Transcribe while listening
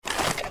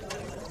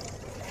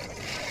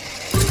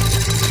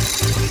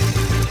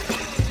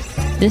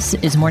This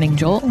is Morning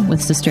Jolt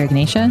with Sister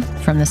Ignatia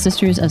from the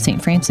Sisters of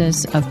St.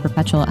 Francis of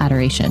Perpetual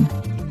Adoration.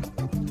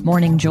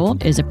 Morning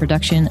Jolt is a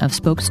production of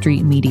Spoke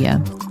Street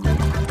Media.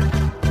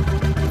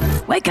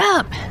 Wake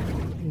up!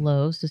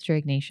 Hello, Sister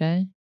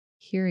Ignatia.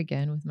 Here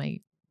again with my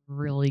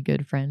really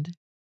good friend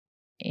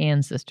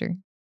and sister,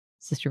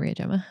 Sister Maria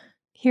Gemma.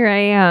 Here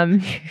I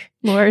am,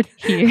 Lord.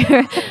 Here. Do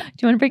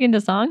you want to break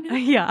into song?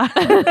 Yeah.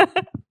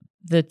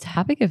 The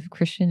topic of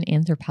Christian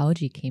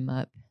anthropology came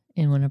up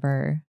in one of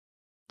our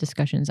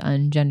discussions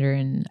on gender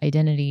and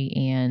identity,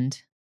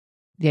 and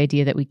the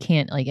idea that we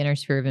can't, like, in our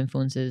sphere of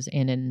influences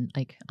and in,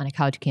 like, on a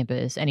college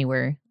campus,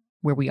 anywhere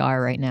where we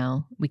are right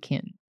now, we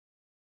can't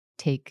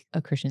take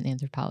a Christian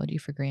anthropology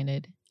for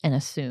granted and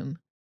assume,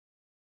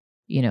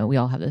 you know, we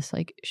all have this,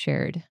 like,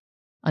 shared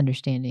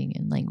understanding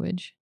and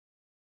language.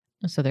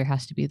 So there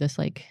has to be this,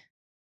 like,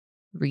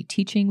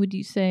 reteaching, would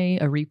you say,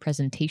 a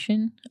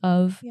representation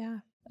of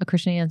a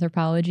Christian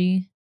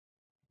anthropology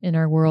in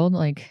our world?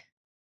 Like,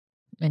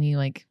 any,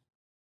 like,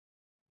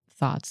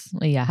 thoughts?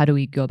 Yeah, how do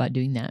we go about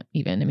doing that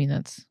even? I mean,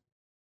 that's...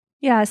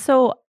 Yeah,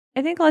 so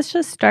I think let's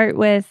just start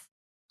with,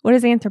 what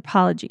is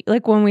anthropology?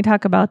 Like, when we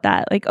talk about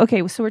that, like,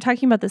 okay, so we're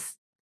talking about this,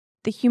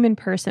 the human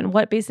person.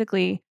 What is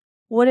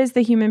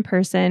the human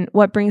person?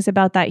 What brings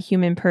about that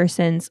human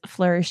person's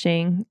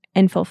flourishing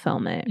and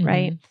fulfillment,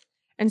 right?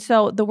 And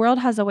so the world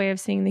has a way of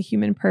seeing the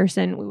human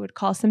person we would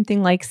call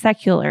something like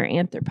secular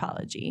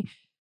anthropology.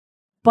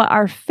 But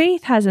our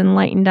faith has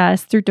enlightened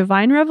us through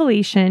divine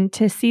revelation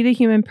to see the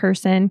human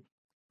person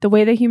the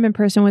way the human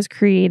person was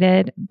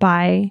created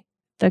by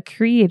the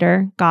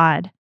Creator,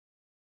 God,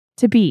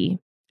 to be.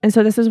 And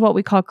so this is what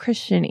we call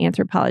Christian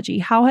anthropology.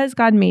 How has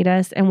God made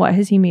us and what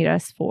has He made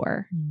us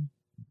for?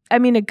 I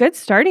mean, a good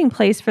starting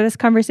place for this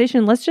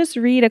conversation, let's just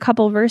read a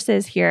couple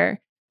verses here.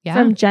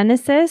 From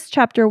Genesis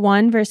chapter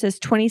 1, verses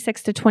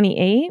 26 to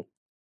 28.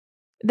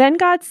 Then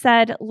God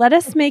said, "Let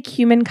us make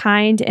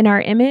humankind in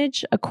our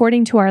image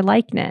according to our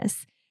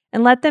likeness,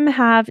 and let them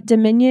have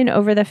dominion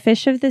over the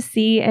fish of the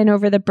sea and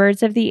over the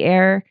birds of the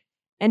air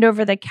and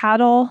over the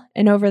cattle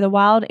and over the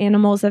wild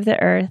animals of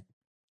the earth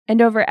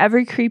and over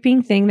every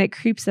creeping thing that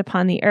creeps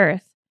upon the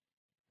earth."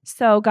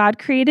 So God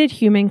created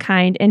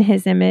humankind in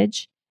His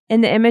image.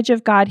 In the image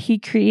of God, He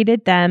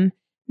created them.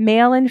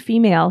 Male and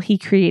female, He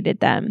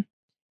created them.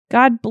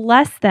 God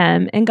blessed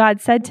them, and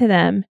God said to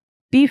them,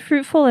 "Be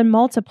fruitful and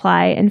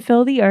multiply, and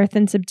fill the earth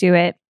and subdue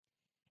it,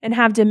 and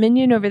have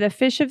dominion over the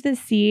fish of the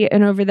sea,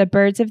 and over the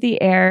birds of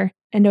the air,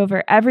 and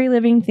over every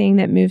living thing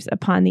that moves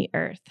upon the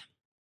earth."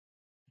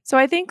 So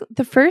I think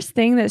the first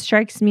thing that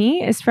strikes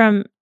me is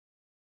from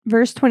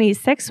verse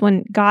 26,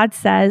 when God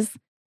says,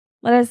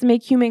 "Let us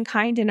make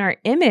humankind in our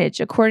image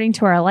according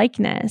to our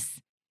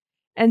likeness."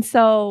 And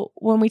so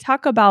when we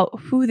talk about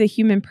who the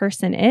human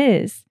person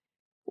is,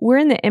 we're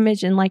in the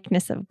image and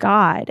likeness of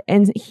God,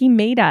 and He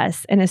made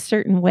us in a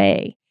certain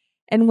way.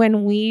 And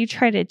when we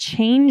try to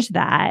change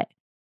that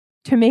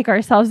to make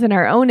ourselves in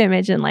our own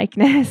image and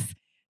likeness,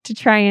 to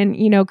try and,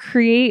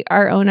 create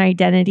our own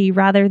identity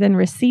rather than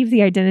receive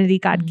the identity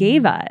God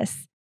gave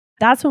us,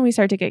 that's when we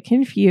start to get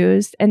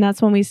confused. And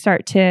that's when we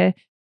start to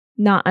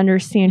not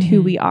understand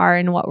who we are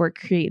and what we're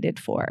created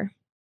for.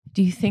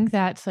 Do you think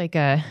that's like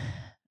the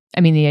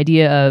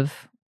idea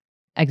of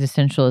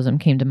existentialism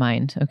came to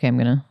mind. Okay, I'm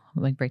going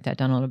to break that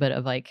down a little bit,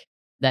 of like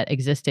that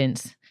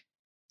existence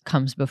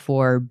comes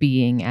before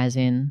being, as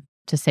in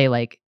to say,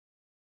 like,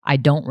 I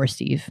don't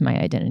receive my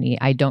identity.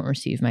 I don't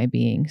receive my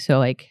being. So,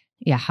 like,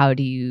 yeah, how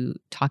do you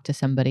talk to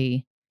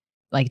somebody?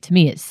 Like, to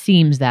me, it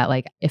seems that,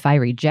 like, if I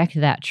reject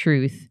that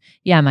truth,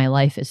 yeah, my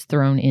life is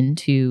thrown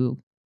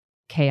into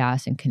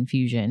chaos and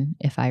confusion.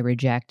 If I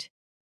reject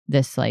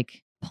this,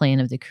 like, plan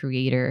of the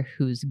Creator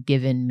who's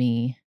given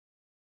me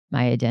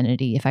my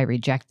identity, if I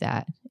reject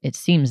that, it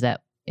seems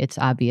that it's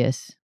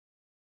obvious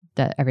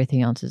that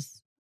everything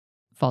else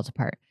falls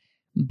apart.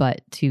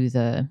 But to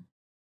the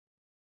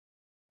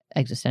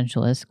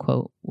existentialist,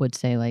 quote, would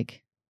say,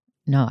 like,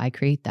 no, I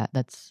create that.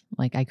 That's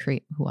like, I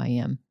create who I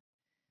am.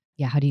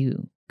 Yeah, how do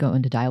you go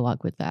into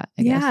dialogue with that,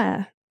 I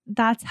guess?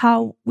 That's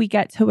how we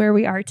get to where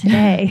we are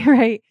today,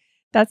 right?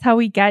 That's how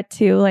we get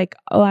to, like,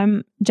 oh,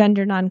 I'm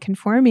gender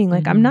nonconforming.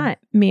 Like, I'm not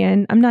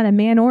a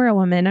man or a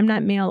woman. I'm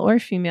not male or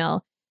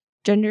female.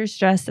 Gender is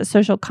just a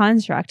social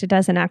construct. It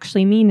doesn't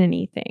actually mean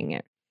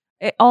anything.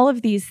 All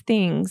of these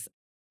things.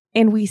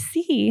 And we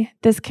see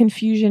this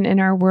confusion in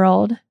our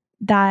world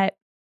that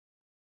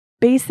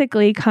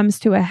basically comes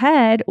to a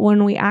head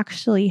when we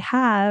actually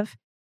have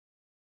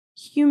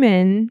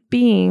human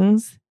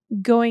beings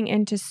going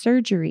into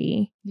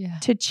surgery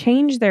to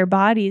change their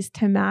bodies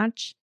to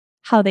match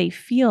how they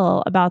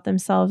feel about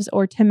themselves,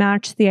 or to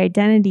match the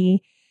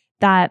identity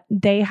that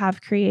they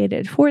have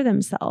created for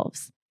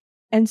themselves.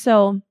 And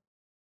so,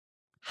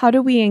 how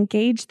do we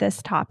engage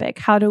this topic?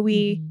 How do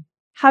we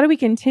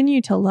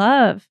continue to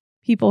love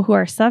people who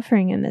are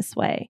suffering in this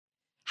way?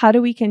 How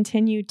do we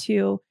continue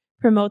to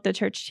promote the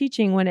church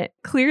teaching when it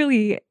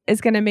clearly is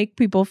going to make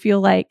people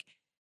feel like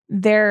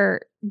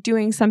they're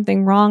doing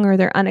something wrong, or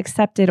they're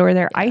unaccepted, or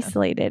they're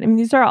isolated? I mean,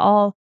 these are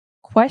all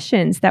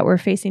questions that we're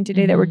facing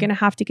today that we're going to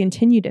have to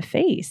continue to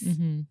face.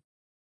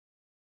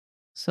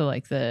 So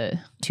like the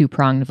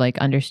two-pronged of like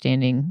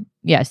understanding,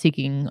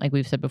 seeking, like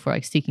we've said before,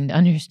 like seeking to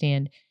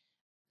understand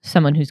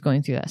someone who's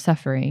going through that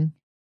suffering,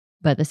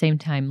 but at the same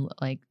time,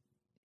 like,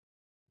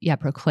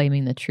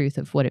 proclaiming the truth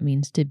of what it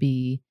means to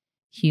be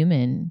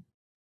human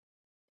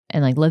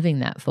and like living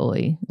that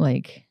fully,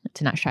 like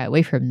to not shy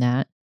away from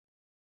that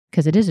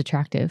because it is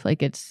attractive.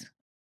 Like it's,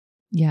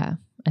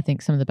 I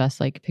think some of the best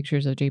like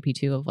pictures of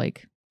JP2 of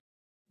like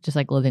just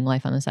like living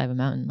life on the side of a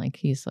mountain, like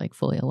he's like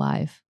fully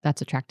alive.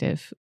 That's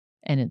attractive.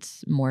 And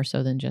it's more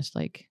so than just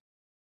like,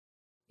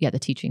 the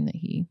teaching that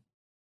he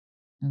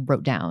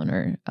wrote down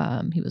or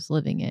he was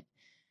living it.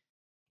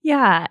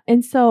 Yeah.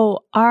 And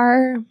so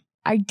our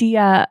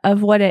idea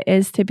of what it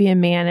is to be a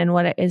man and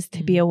what it is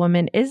to be a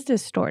woman is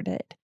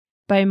distorted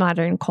by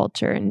modern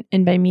culture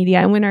and by media.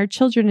 And when our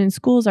children in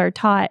schools are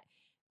taught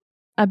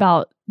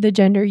about the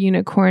gender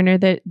unicorn or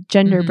the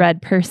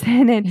genderbread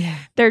person, and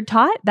they're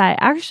taught that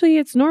actually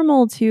it's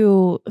normal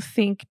to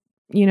think,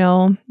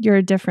 you're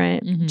a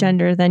different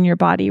gender than your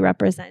body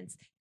represents.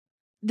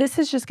 This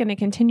is just going to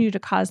continue to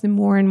cause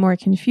more and more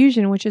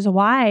confusion, which is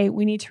why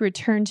we need to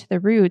return to the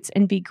roots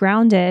and be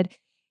grounded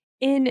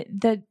in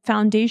the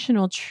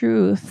foundational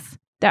truths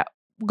that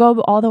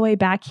go all the way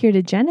back here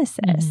to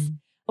Genesis.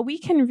 We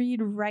can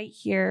read right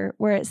here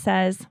where it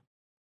says,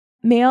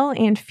 male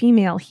and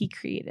female, he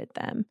created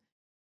them,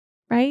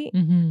 right?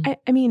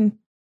 I mean,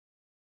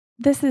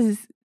 this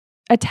is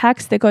a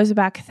text that goes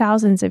back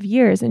thousands of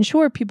years. And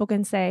sure, people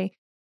can say,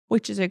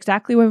 which is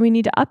exactly when we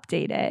need to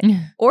update it.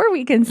 Or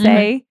we can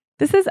say,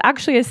 this is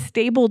actually a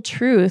stable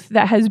truth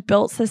that has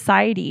built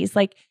societies.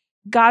 Like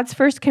God's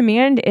first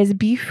command is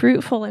be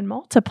fruitful and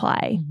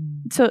multiply.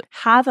 So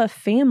have a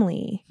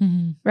family,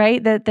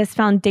 right? That this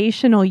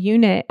foundational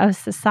unit of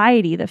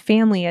society, the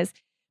family is,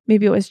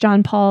 maybe it was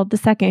John Paul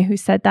II who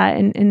said that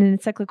in an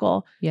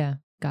encyclical. Yeah,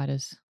 God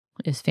is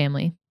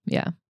family.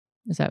 Yeah.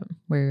 Is that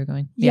where you're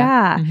going?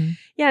 Yeah.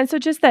 And so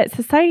just that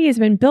society has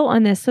been built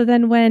on this. So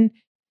then when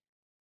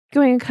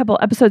going a couple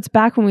episodes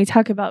back when we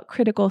talk about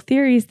critical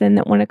theories then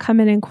that want to come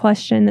in and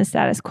question the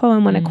status quo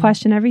and want to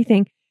question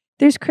everything,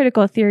 there's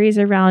critical theories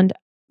around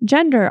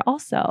gender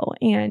also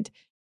and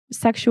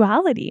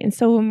sexuality. And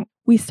so when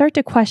we start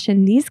to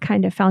question these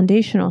kind of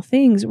foundational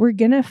things, we're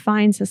going to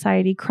find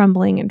society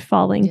crumbling and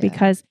falling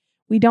because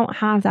we don't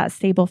have that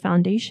stable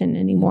foundation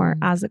anymore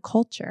as a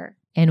culture.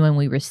 And when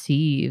we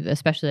receive,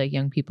 especially like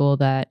young people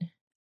that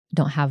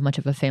don't have much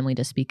of a family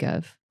to speak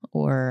of,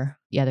 or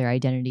their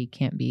identity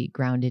can't be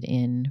grounded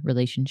in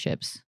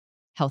relationships,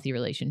 healthy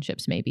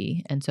relationships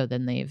maybe. And so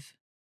then they've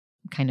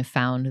kind of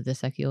found the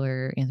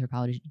secular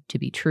anthropology to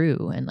be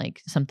true and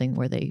like something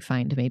where they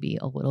find maybe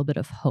a little bit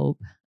of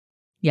hope.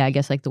 I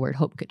guess like the word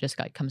hope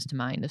comes to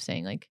mind of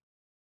saying like,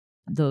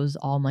 those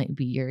all might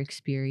be your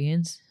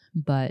experience,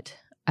 but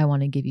I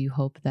want to give you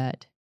hope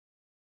that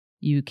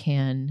you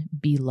can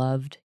be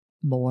loved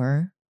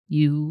more.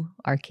 You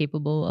are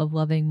capable of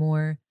loving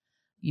more.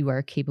 You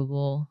are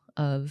capable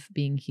of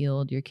being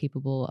healed. You're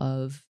capable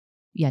of,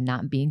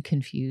 not being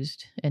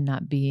confused and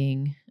not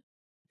being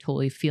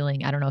totally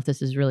feeling, I don't know if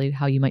this is really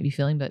how you might be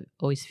feeling, but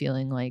always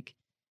feeling like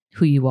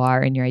who you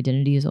are and your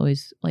identity is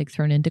always like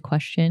thrown into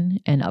question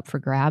and up for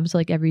grabs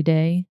like every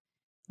day.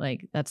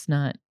 Like that's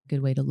not a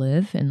good way to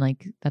live. And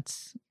like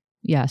that's,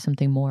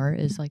 something more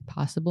is like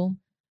possible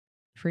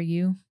for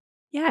you.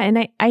 Yeah.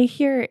 And I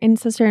hear, and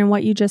sister, in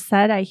what you just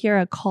said, I hear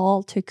a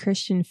call to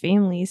Christian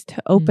families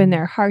to open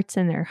their hearts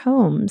and their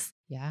homes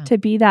to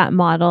be that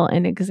model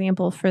and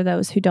example for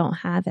those who don't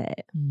have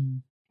it.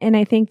 And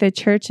I think the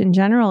church in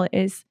general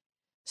is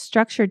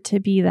structured to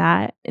be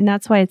that. And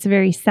that's why it's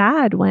very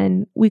sad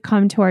when we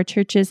come to our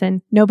churches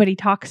and nobody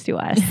talks to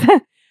us.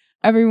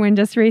 Everyone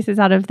just races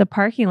out of the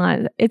parking lot.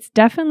 It's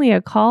definitely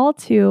a call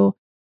to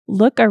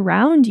look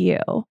around you,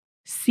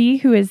 see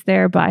who is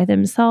there by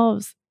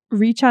themselves,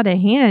 reach out a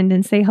hand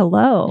and say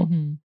hello,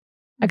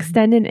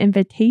 extend an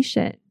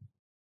invitation.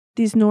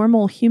 These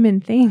normal human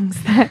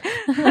things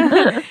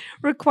that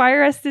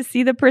require us to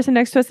see the person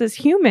next to us as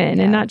human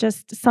and not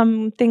just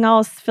something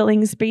else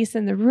filling space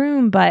in the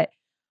room, but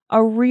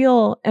a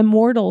real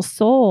immortal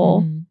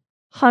soul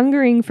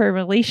hungering for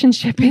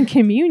relationship and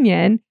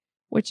communion,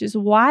 which is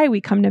why we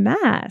come to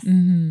Mass.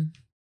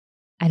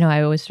 I know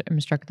I always am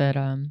struck that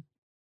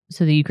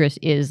so the Eucharist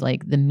is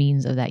like the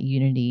means of that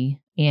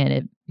unity. And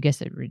I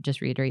guess it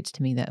just reiterates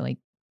to me that like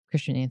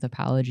Christian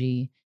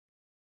anthropology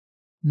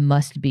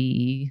must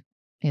be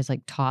is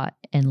like taught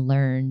and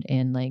learned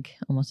and like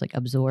almost like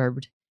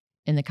absorbed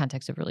in the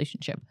context of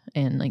relationship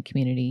and like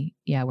community.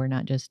 We're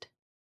not just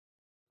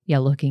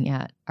looking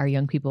at our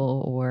young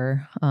people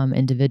or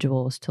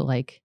individuals to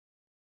like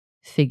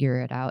figure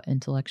it out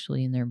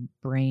intellectually in their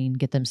brain,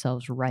 get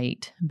themselves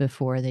right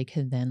before they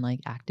can then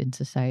like act in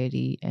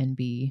society and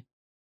be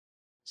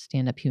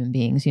stand-up human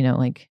beings,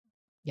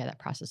 that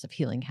process of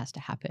healing has to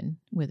happen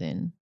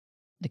within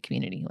the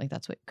community. Like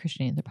that's what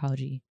Christian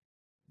anthropology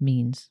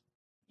means.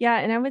 Yeah.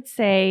 And I would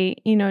say,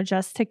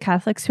 just to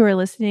Catholics who are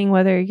listening,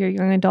 whether you're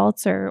young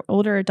adults or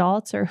older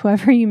adults or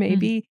whoever you may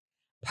be,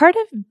 part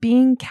of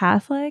being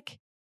Catholic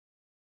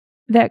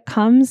that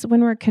comes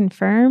when we're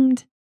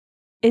confirmed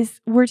is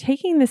we're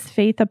taking this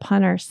faith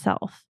upon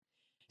ourselves.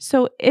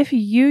 So if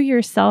you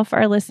yourself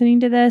are listening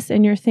to this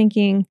and you're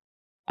thinking,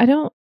 I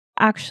don't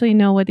actually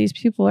know what these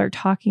people are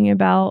talking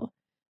about.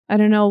 I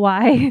don't know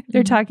why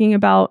they're talking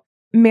about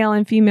male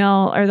and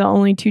female are the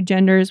only two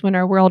genders when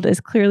our world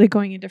is clearly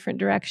going a different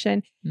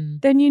direction.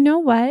 Then you know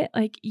what?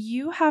 Like,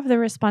 you have the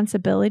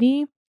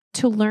responsibility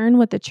to learn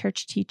what the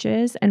church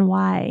teaches and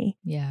why.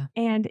 Yeah.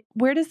 And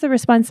where does the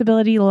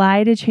responsibility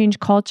lie to change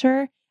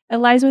culture? It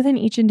lies within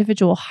each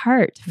individual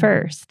heart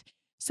first.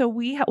 So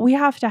we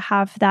have to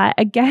have that.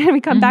 Again,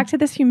 we come back to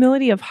this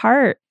humility of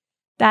heart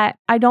that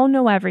I don't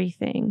know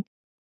everything,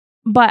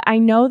 but I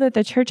know that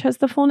the church has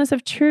the fullness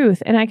of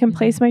truth and I can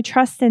place my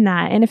trust in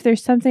that. And if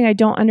there's something I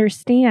don't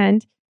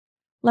understand,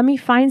 let me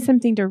find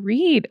something to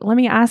read. Let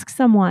me ask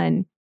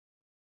someone.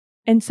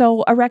 And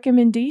so a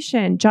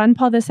recommendation, John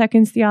Paul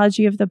II's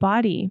Theology of the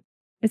Body,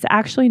 it's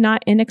actually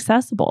not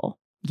inaccessible.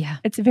 Yeah.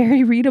 It's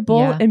very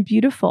readable and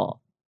beautiful.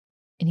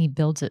 And he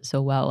builds it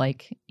so well.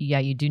 Like, yeah,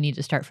 you do need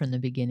to start from the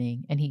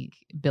beginning. And he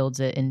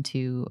builds it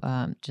into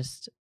a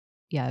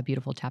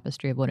beautiful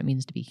tapestry of what it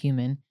means to be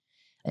human.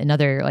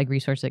 Another like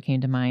resource that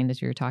came to mind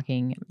as you were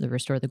talking, the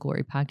Restore the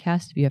Glory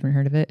podcast. If you haven't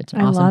heard of it, it's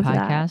an awesome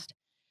podcast.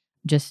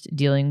 Just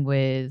dealing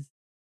with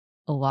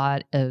a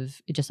lot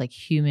of just like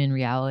human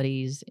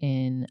realities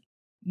in,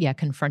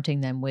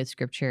 confronting them with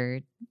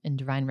scripture and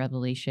divine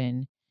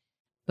revelation,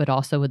 but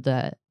also with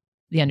the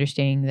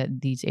understanding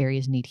that these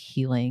areas need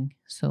healing.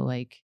 So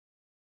like,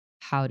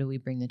 how do we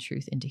bring the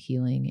truth into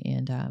healing?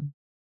 And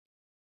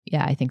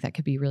I think that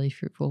could be really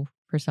fruitful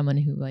for someone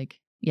who like,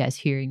 is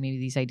hearing maybe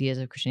these ideas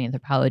of Christian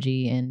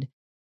anthropology and,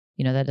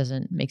 that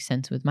doesn't make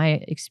sense with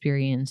my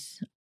experience.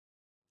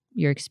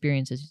 Your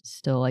experience is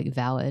still like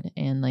valid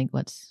and like,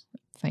 let's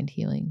find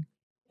healing.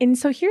 And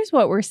so here's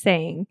what we're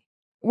saying.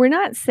 We're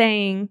not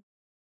saying,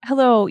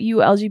 hello, you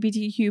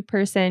LGBTQ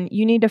person,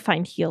 you need to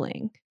find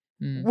healing.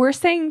 We're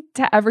saying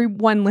to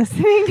everyone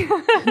listening,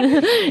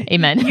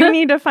 amen. You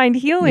need to find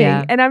healing.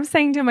 Yeah. And I'm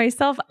saying to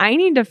myself, I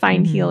need to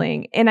find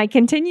healing. And I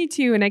continue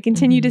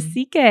to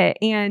seek it.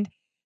 And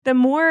the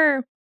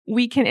more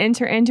we can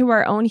enter into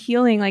our own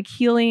healing, like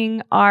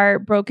healing our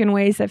broken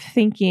ways of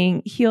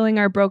thinking, healing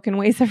our broken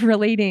ways of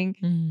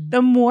relating,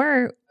 the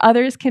more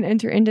others can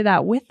enter into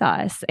that with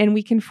us and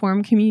we can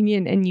form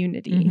communion and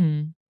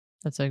unity.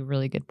 That's a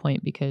really good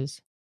point,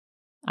 because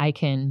I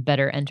can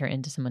better enter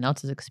into someone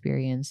else's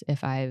experience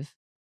if I've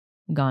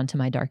gone to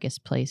my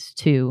darkest place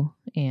too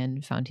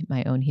and found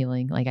my own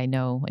healing. Like, I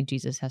know like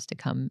Jesus has to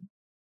come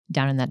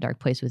down in that dark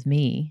place with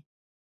me,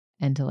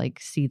 and to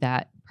like see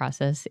that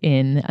process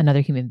in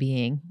another human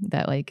being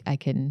that like I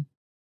can,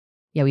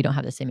 we don't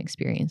have the same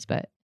experience,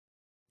 but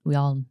we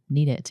all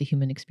need it. It's a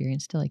human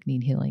experience to like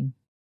need healing.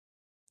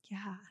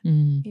 Yeah.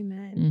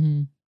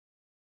 Amen.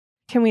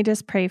 Can we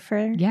just pray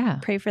for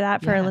that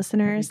for our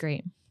listeners?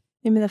 Great.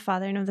 In the name of the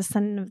Father, and of the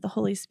Son, and of the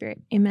Holy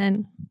Spirit.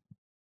 Amen.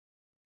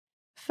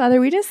 Father,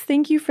 we just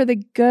thank you for the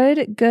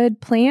good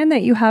plan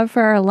that you have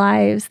for our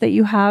lives, that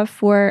you have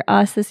for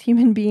us as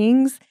human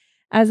beings,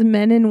 as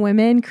men and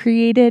women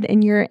created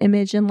in your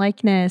image and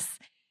likeness.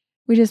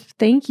 We just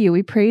thank you.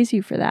 We praise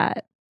you for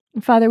that.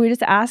 And Father, we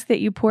just ask that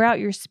you pour out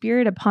your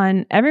Spirit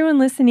upon everyone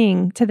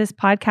listening to this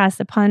podcast,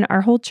 upon our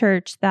whole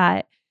church,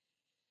 that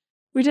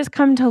we just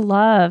come to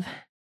love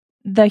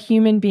the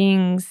human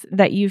beings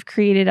that you've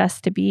created us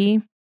to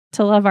be,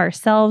 to love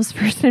ourselves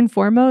first and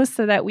foremost,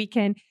 so that we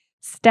can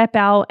step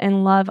out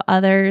and love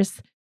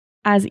others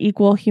as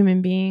equal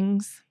human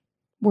beings,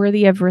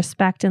 worthy of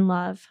respect and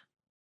love.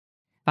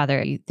 Father,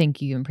 I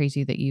thank you and praise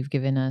you that you've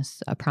given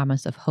us a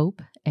promise of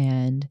hope,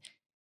 and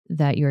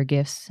that your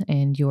gifts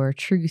and your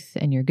truth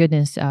and your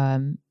goodness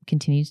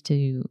continues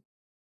to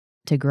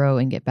grow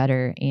and get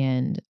better.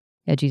 And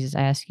Jesus,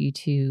 I ask you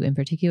to, in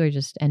particular,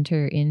 just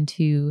enter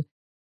into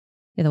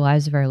the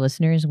lives of our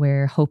listeners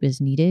where hope is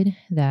needed,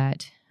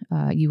 that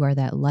you are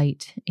that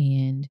light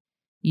and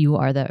you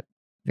are that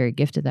very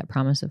gift of that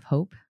promise of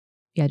hope.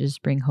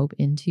 Just bring hope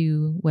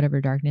into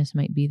whatever darkness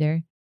might be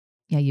there.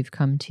 You've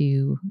come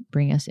to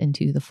bring us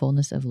into the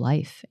fullness of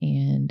life,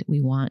 and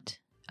we want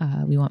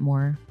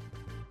more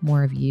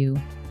of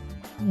you.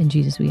 And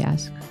Jesus, we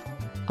ask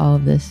all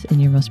of this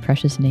in your most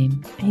precious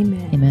name.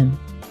 Amen. Amen.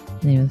 In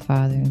the name of the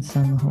Father, and the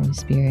Son, and the Holy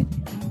Spirit.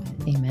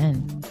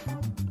 Amen.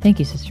 Thank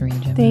you, Sister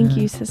Ranger. Thank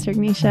you, Sister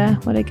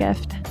Gnesha. What a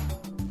gift.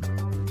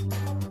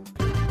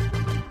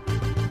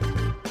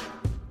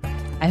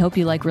 I hope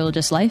you like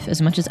Religious Life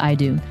as much as I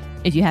do.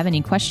 If you have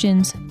any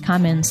questions,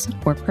 comments,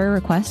 or prayer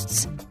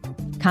requests,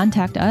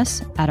 contact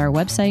us at our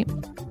website,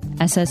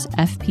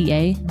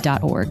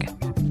 ssfpa.org.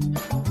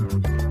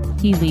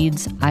 He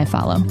leads, I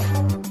follow.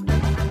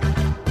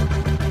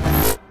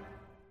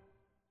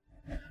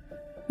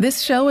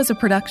 This show is a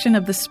production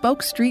of the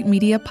Spoke Street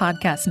Media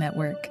Podcast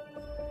Network.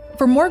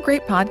 For more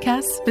great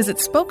podcasts, visit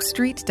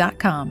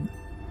spokestreet.com.